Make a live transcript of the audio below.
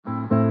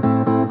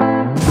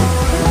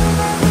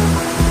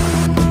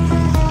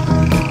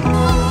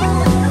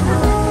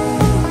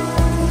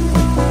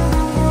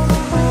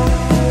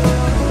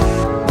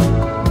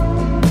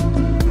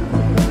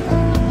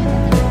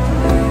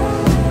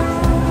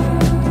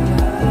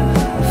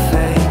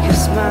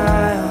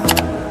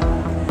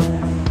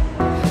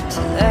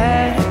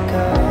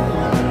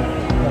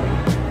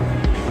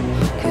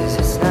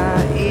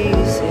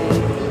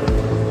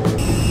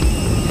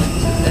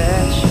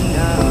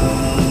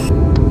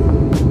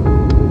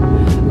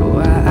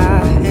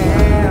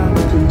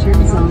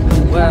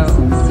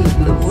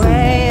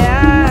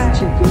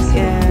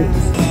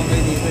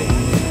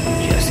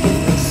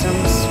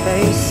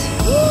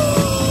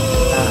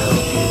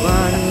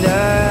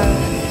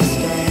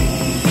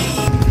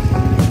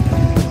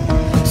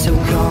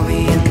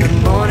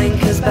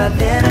by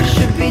then I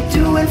should be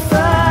doing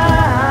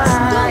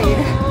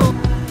fine.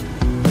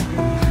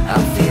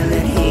 I'm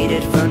feeling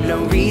heated for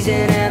no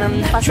reason, and I'm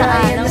not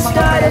trying to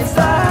start a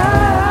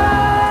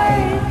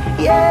fight.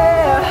 Yeah.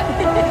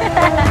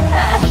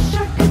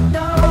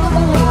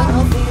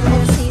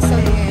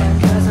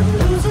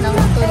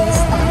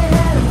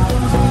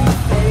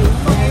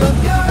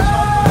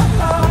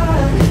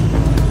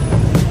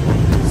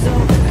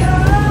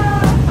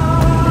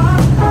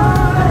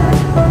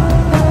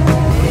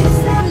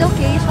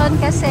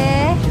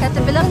 Kasi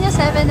katabi lang niya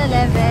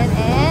 7-Eleven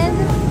and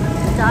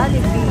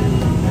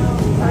Jollibee.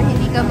 So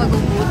hindi ka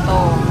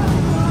magugutom.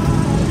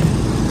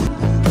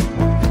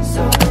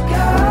 So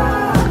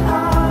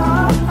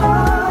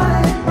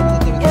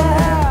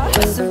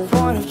what's the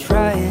point of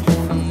trying?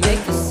 I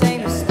make the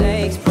same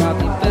mistakes.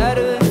 Probably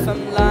better if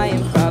I'm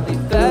lying. Probably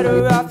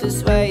better off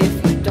this way if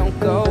you don't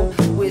go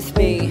with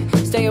me.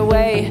 Stay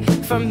away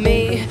from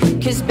me,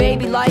 'cause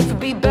baby life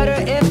would be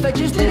better if I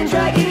just didn't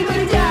drag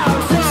anybody down.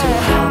 So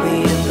call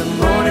me in the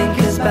morning,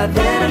 'cause by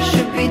then I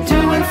should be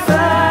doing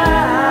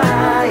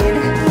fine.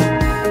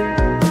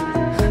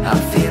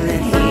 I'm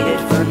feeling heated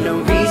for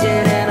no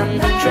reason, and I'm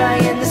not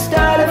trying to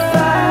start a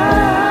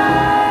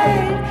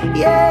fight.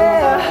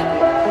 Yeah. I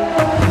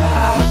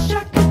wish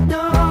I could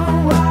know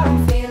why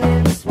I'm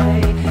feeling this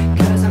way,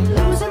 'cause I'm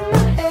losing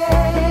my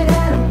head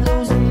and I'm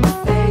losing my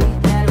faith,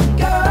 and I'm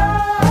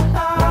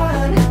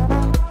gone.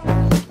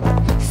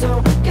 So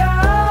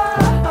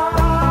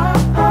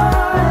gone.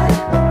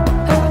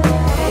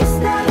 It's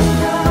not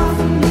enough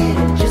for me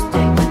to just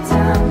take my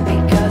time,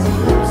 because I'm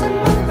losing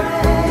my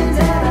friends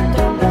and I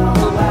don't know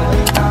why.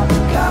 I'm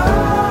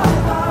gone.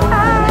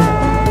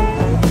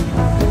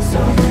 So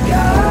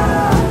gone.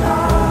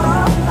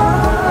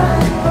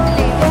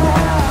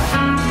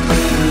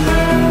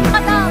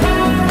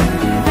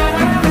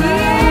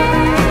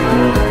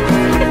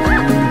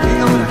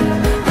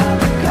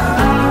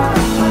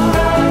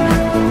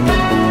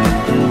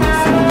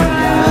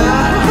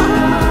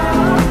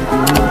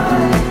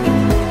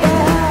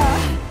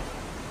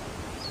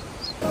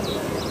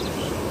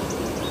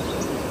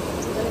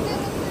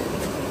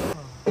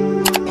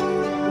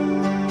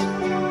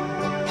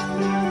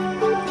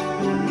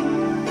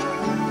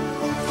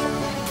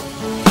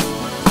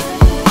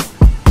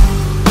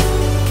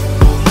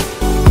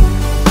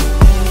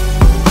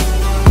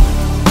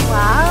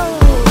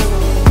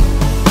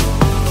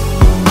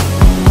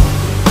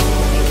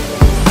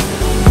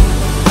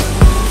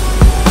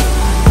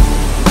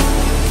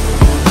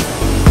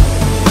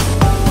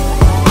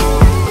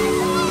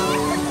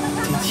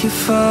 You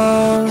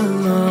fall a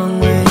long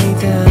way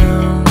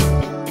down.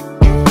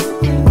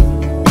 You're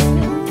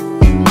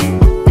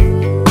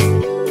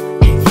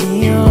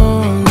the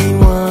only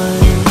one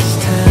this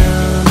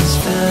town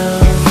has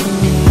found for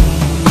me.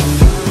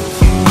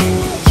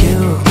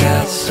 You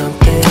got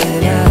something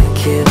I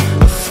can't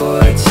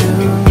afford to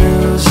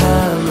lose.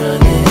 I'm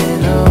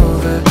running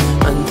over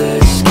under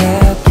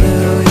sky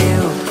blue.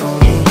 You pull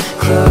me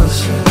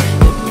closer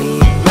and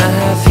meet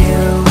my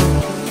view.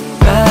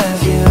 My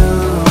view.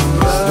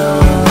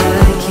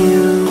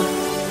 You,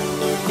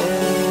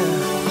 yeah,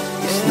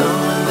 there's no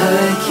one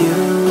like you.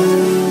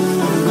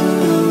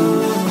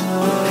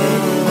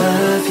 Painting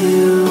my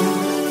view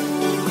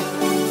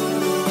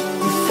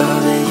with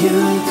all that you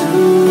do.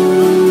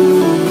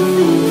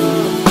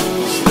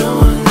 There's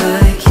no one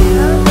like you.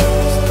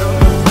 There's no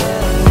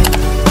one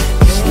like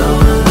you. There's no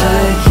one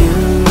like you.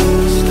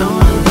 There's no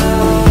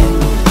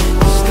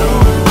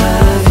one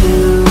like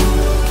you.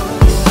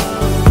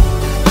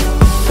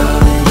 With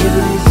all that you do.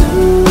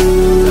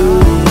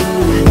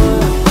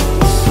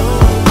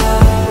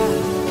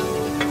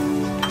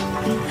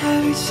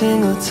 Every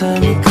single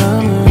time you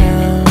come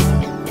around,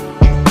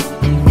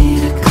 I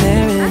need a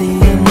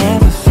clarity I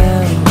never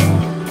found.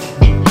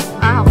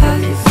 I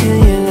can feel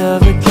your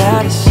love, I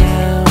got a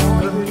sound.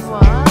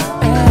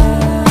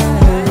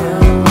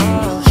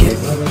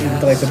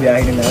 Ito kayo sa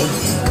biyahe nila.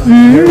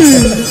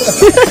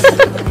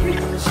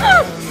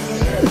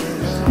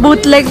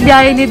 Bootleg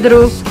biyahe ni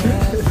Drew.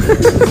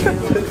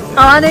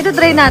 Ano ito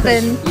try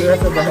natin?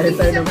 Sa bahay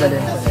tayo ng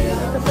Valencia.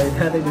 Tapay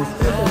natin yung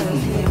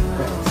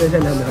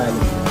special na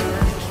marami.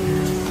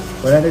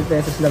 100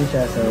 pesos lang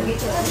siya, so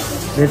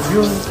let's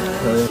go!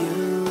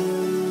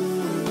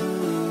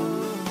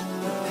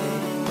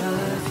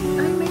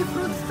 Ay, may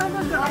fruits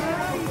talaga.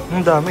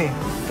 Ang dami.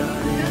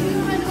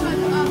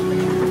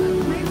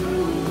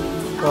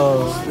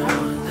 Oh.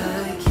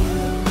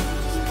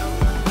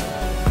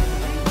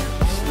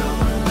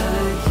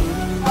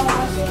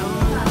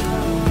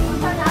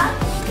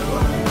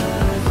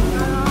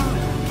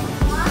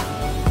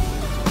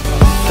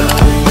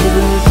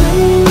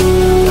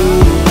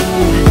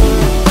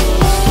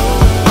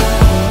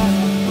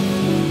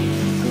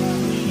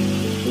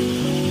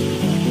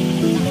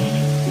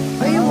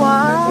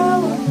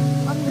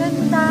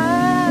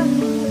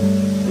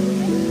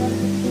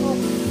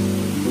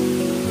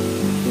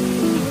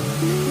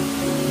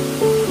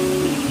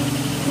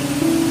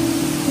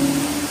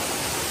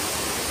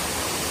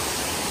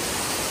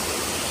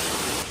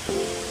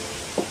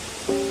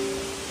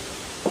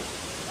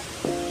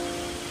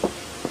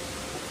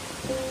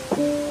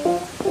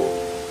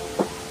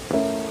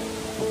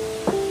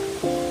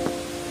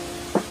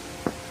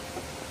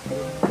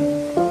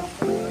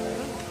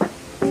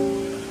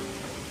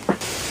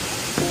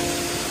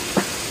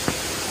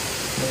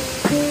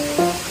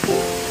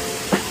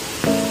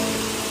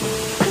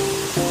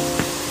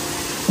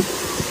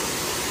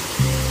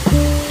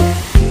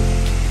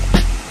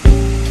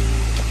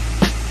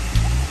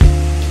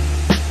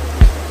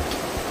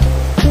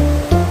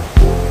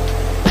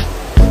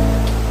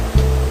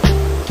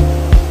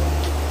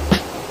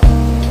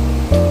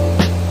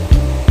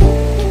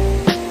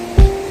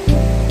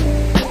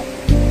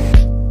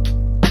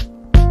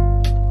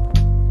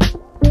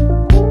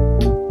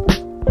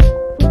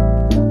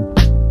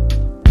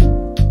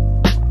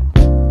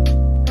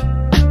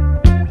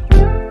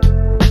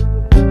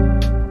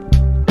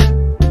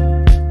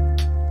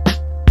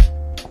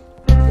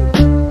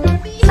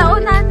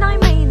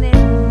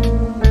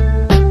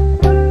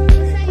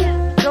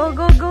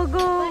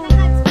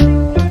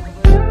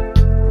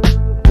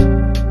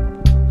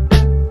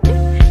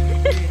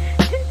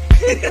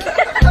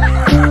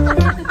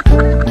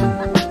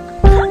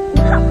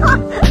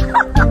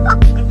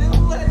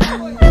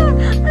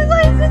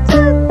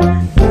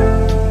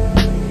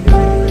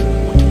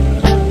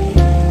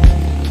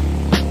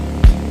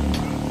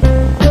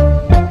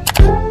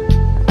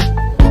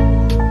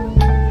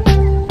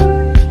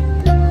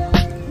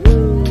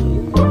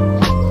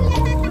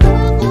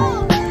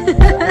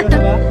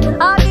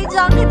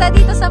 Video kita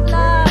dito sa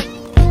vlog.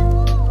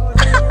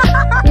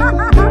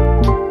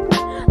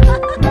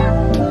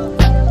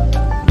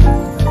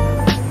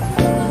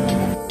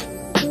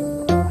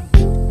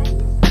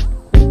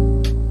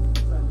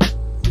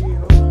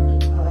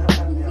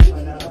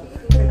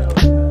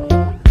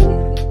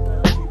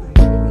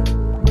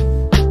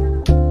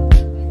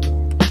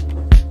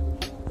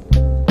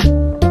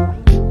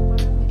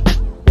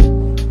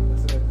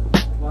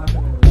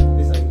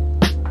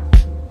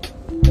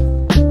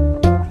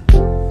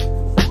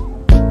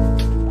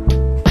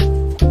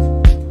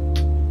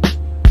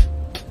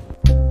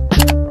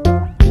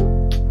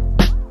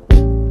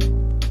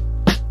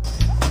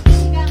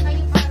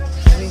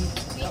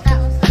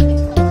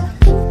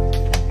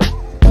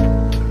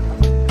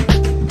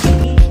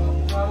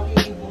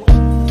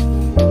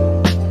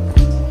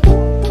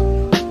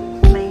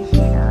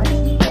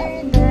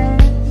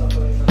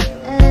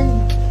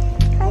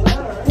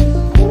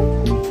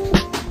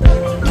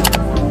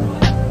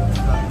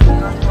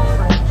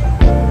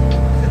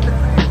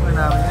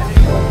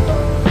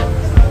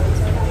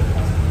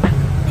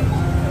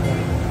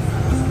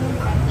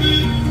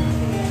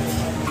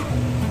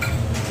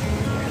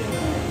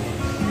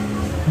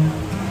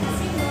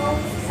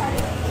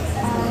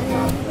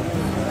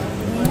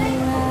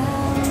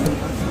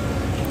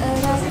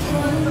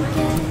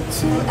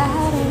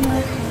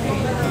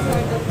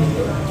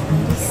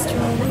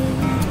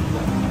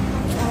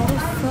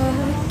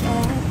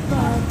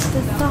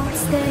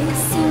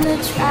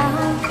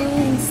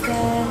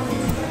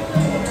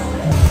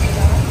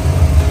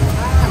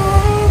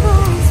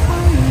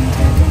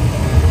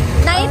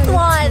 Night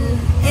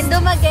 1 in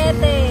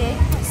Dumaguete.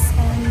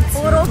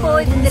 Puro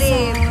food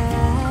trip.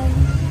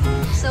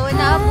 So,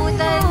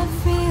 naabutan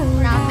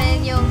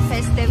namin yung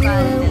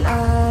festival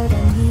nila.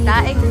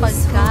 Daing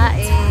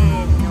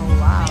pagkain.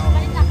 Wow.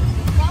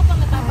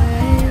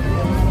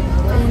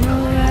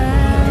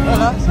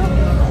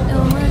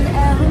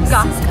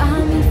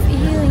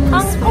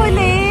 Ang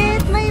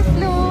kulit! May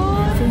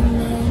float!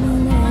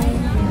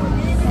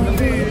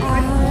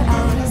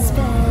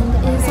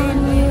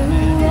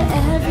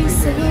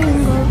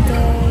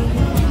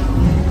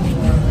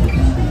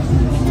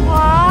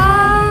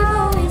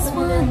 Wow!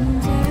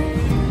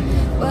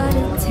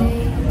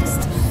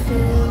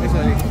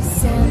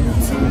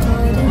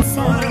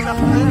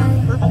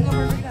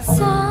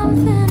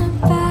 Something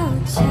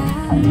about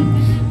you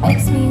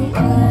makes me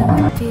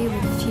wanna be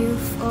with you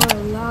for a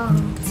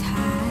long time.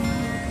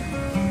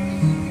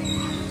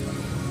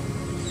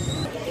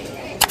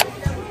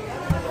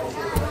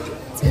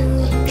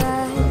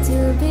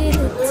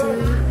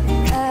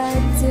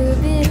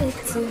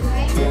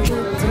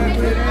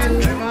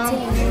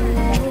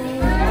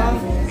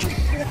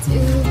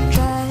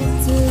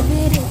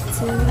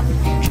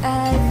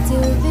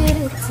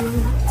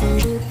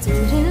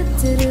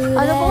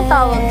 Ano pong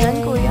tawag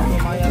dyan, kuya?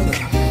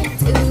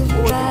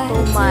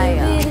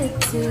 Tumaya.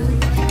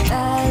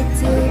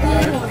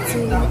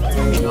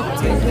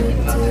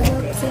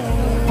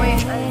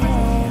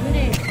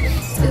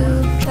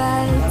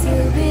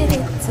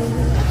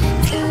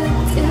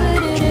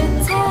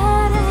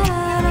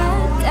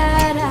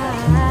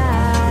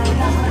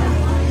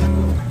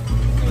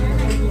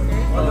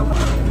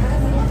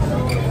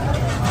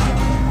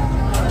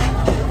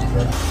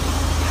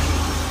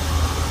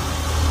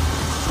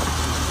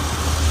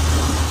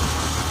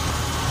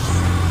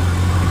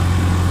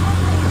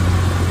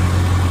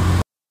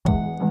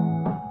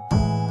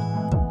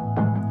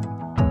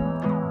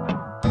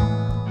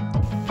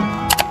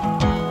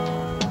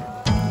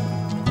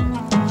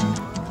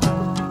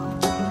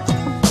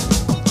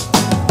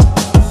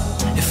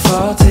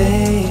 Fall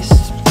days,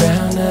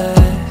 brown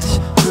eyes,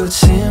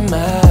 roots in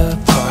my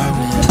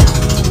apartment.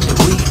 And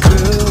we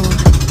grew,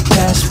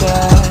 passed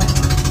by,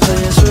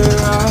 plans were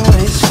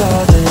always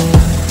falling.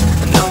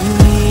 I know you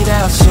need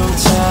out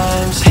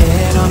sometimes,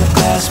 head on the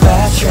glass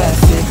by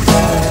traffic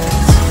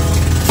lights.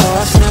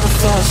 Thoughts never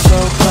felt so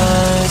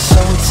blind, so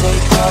we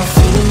take off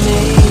in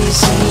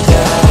amazing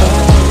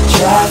dive.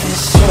 Driving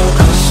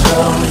circles,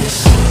 going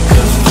sick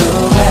of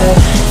the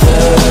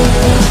weather.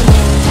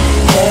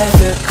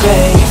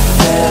 Evergreen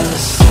fell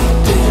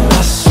asleep in my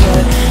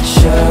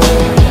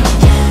sweatshirt.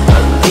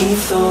 I'll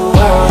leave the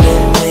world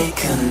and make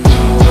a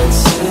new one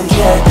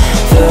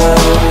together.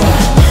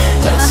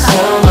 Let's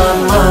tell my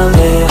mom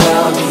that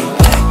I'll be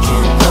back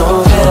in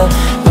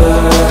November.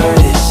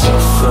 It's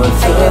all for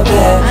the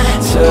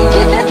better.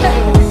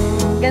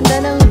 Ganda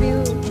ng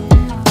view.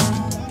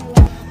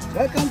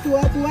 Welcome to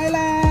Atu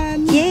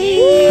Island!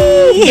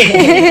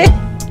 Yay!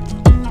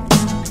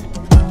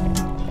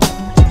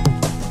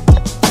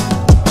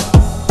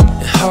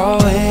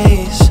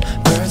 Hallways,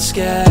 bird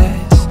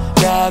skies,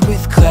 ride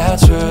with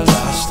clouds we're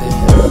lost in.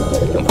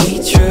 And we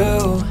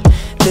drew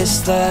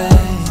this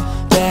life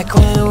back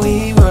when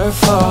we were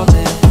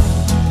falling.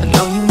 I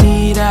know you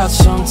need out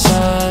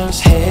sometimes,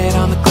 head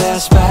on the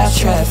glass by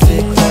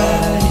traffic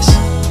lights.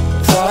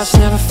 Thoughts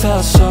never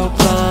felt so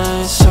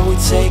blind, so we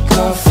take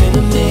off in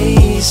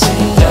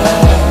amazing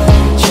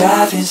dive.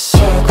 Driving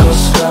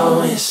circles,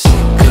 growing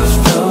sick of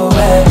the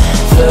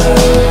weather.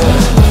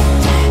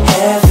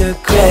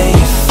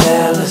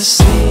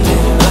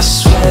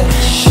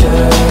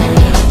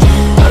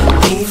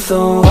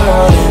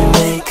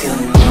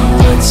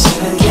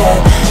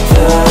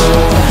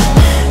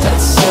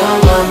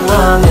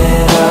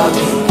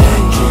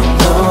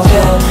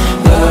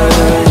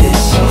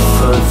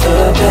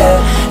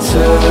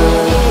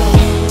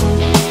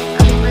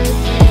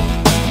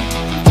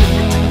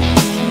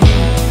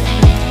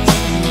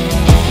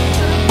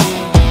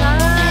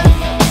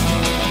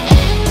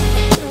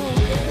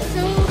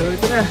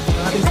 ito na,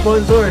 ang ating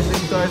sponsors.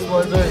 Thank you to our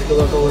sponsors,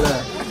 Coca-Cola.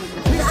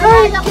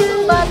 Ay, ako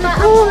yung bata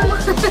ako.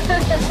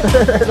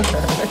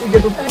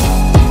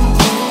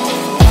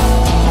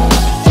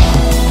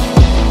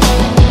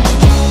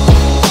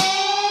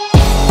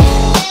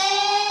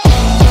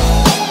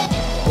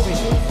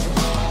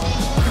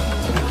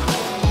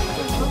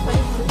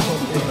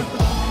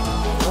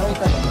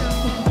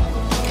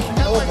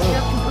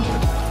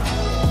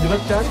 Di ba,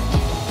 Chan?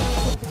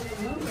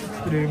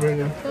 Streamer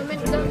niya.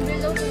 Comment down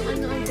below kung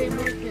ano ang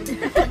favorite niyo.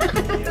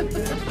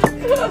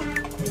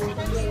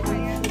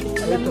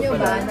 Alam niyo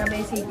ba na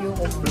may CQ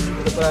ko?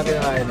 Ito pala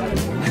kinakain natin.